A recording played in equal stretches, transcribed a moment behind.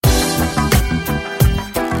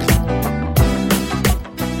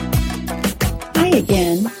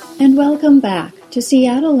And welcome back to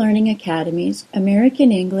Seattle Learning Academy's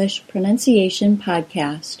American English Pronunciation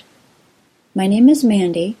Podcast. My name is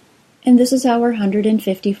Mandy, and this is our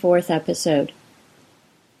 154th episode.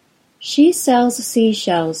 She Sells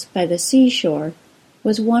Seashells by the Seashore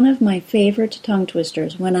was one of my favorite tongue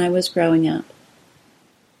twisters when I was growing up.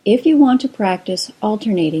 If you want to practice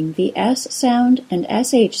alternating the S sound and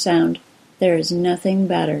SH sound, there is nothing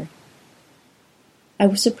better. I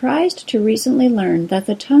was surprised to recently learn that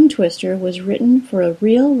the tongue twister was written for a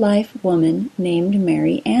real-life woman named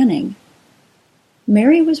Mary Anning.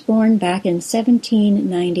 Mary was born back in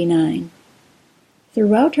 1799.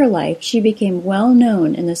 Throughout her life, she became well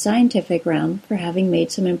known in the scientific realm for having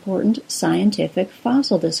made some important scientific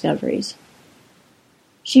fossil discoveries.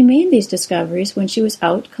 She made these discoveries when she was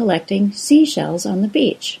out collecting seashells on the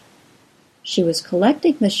beach. She was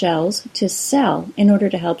collecting the shells to sell in order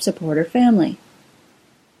to help support her family.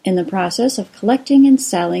 In the process of collecting and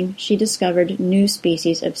selling, she discovered new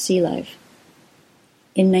species of sea life.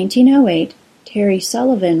 In 1908, Terry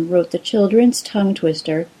Sullivan wrote the children's tongue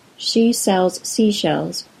twister, She Sells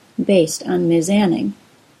Seashells, based on Ms. Anning.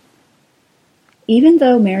 Even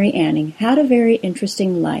though Mary Anning had a very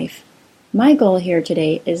interesting life, my goal here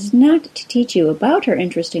today is not to teach you about her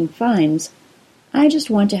interesting finds. I just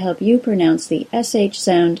want to help you pronounce the SH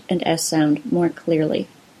sound and S sound more clearly.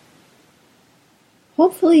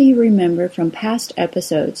 Hopefully you remember from past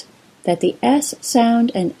episodes that the S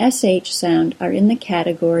sound and SH sound are in the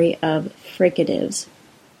category of fricatives.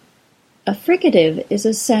 A fricative is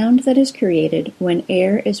a sound that is created when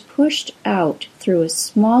air is pushed out through a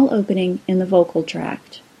small opening in the vocal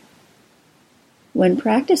tract. When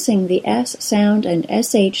practicing the S sound and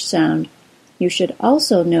SH sound, you should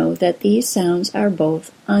also know that these sounds are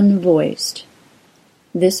both unvoiced.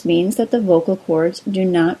 This means that the vocal cords do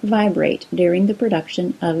not vibrate during the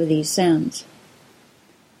production of these sounds.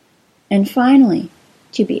 And finally,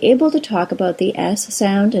 to be able to talk about the S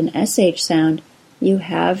sound and SH sound, you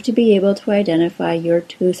have to be able to identify your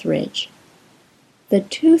tooth ridge. The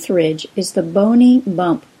tooth ridge is the bony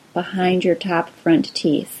bump behind your top front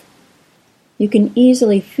teeth. You can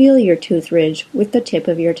easily feel your tooth ridge with the tip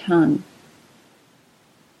of your tongue.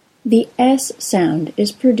 The S sound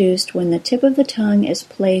is produced when the tip of the tongue is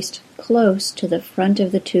placed close to the front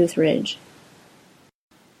of the tooth ridge.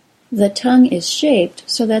 The tongue is shaped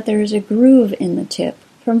so that there is a groove in the tip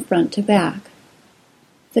from front to back.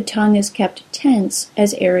 The tongue is kept tense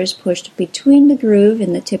as air is pushed between the groove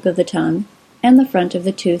in the tip of the tongue and the front of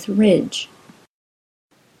the tooth ridge.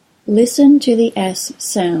 Listen to the S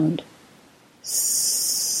sound.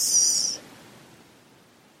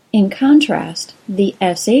 In contrast, the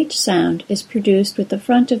SH sound is produced with the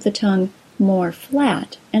front of the tongue more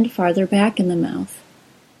flat and farther back in the mouth.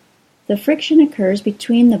 The friction occurs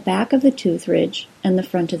between the back of the tooth ridge and the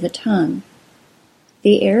front of the tongue.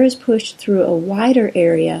 The air is pushed through a wider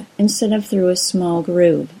area instead of through a small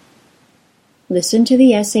groove. Listen to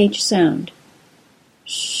the SH sound.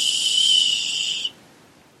 Shh.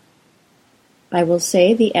 I will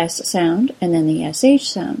say the S sound and then the SH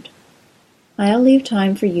sound. I'll leave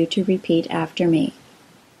time for you to repeat after me.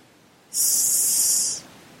 S,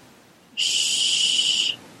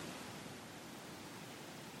 sh.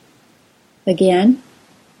 Again.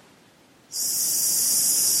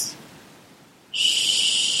 S,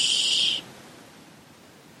 sh.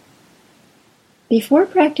 Before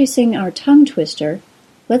practicing our tongue twister,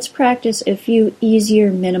 let's practice a few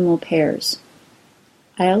easier minimal pairs.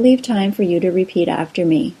 I'll leave time for you to repeat after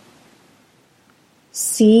me.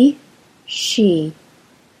 See, she.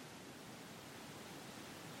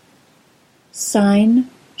 Sign,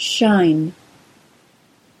 shine.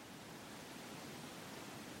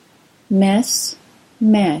 Mess,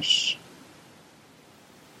 mesh.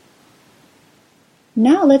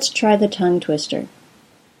 Now let's try the tongue twister.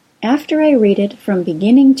 After I read it from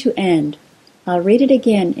beginning to end, I'll read it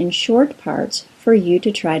again in short parts for you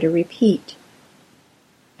to try to repeat.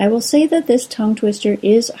 I will say that this tongue twister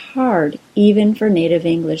is hard even for native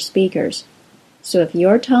English speakers. So if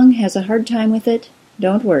your tongue has a hard time with it,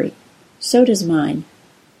 don't worry. So does mine.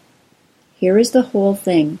 Here is the whole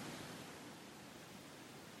thing.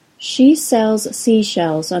 She sells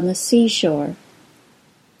seashells on the seashore.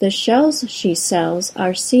 The shells she sells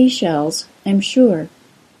are seashells, I'm sure.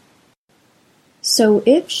 So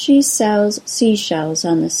if she sells seashells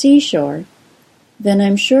on the seashore, then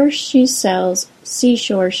I'm sure she sells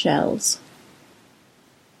seashore shells.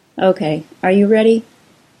 Okay, are you ready?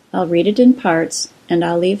 I'll read it in parts, and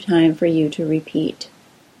I'll leave time for you to repeat.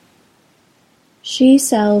 She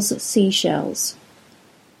sells seashells.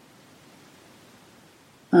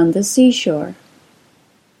 On the seashore.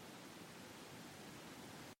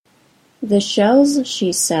 The shells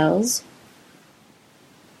she sells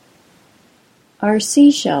are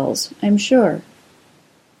seashells, I'm sure.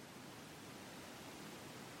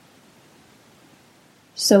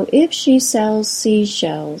 So if she sells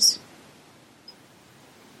seashells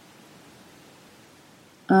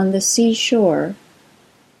on the seashore,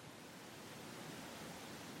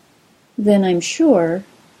 then I'm sure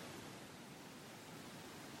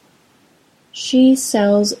she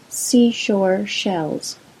sells seashore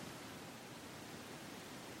shells.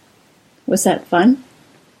 Was that fun?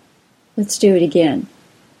 Let's do it again.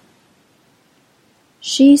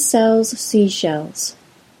 She sells seashells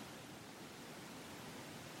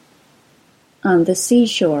on the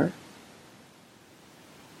seashore.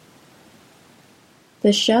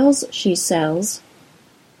 The shells she sells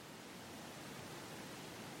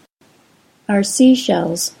are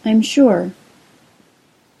seashells, I'm sure.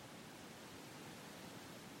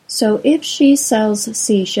 So if she sells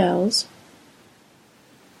seashells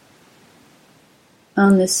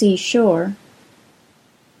on the seashore,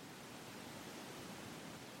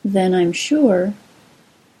 then I'm sure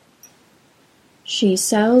she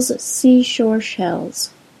sells seashore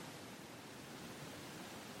shells.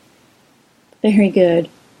 Very good.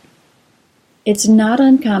 It's not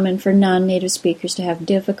uncommon for non-native speakers to have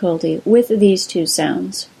difficulty with these two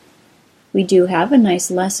sounds. We do have a nice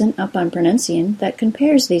lesson up on Pronuncian that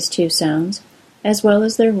compares these two sounds, as well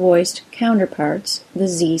as their voiced counterparts, the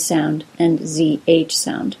Z sound and ZH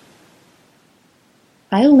sound.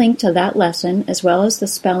 I'll link to that lesson as well as the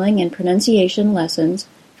spelling and pronunciation lessons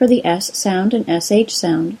for the S sound and SH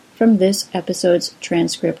sound from this episode's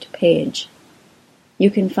transcript page. You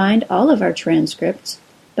can find all of our transcripts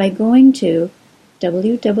by going to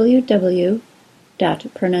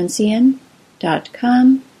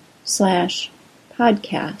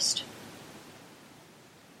www.pronuncian.com/podcast.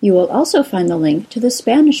 You will also find the link to the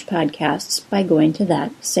Spanish podcasts by going to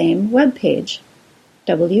that same webpage,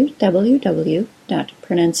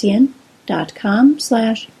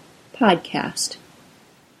 www.pronuncian.com/podcast.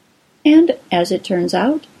 And as it turns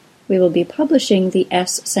out, we will be publishing the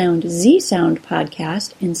S Sound Z Sound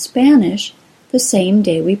podcast in Spanish the same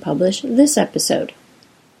day we publish this episode.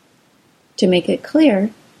 To make it clear,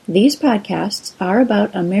 these podcasts are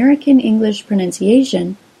about American English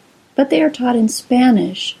pronunciation, but they are taught in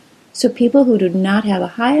Spanish, so people who do not have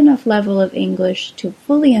a high enough level of English to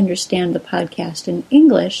fully understand the podcast in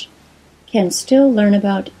English can still learn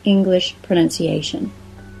about English pronunciation.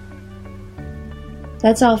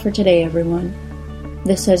 That's all for today, everyone.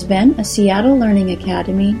 This has been a Seattle Learning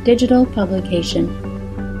Academy digital publication.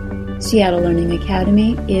 Seattle Learning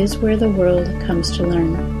Academy is where the world comes to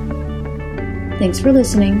learn. Thanks for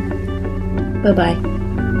listening. Bye-bye.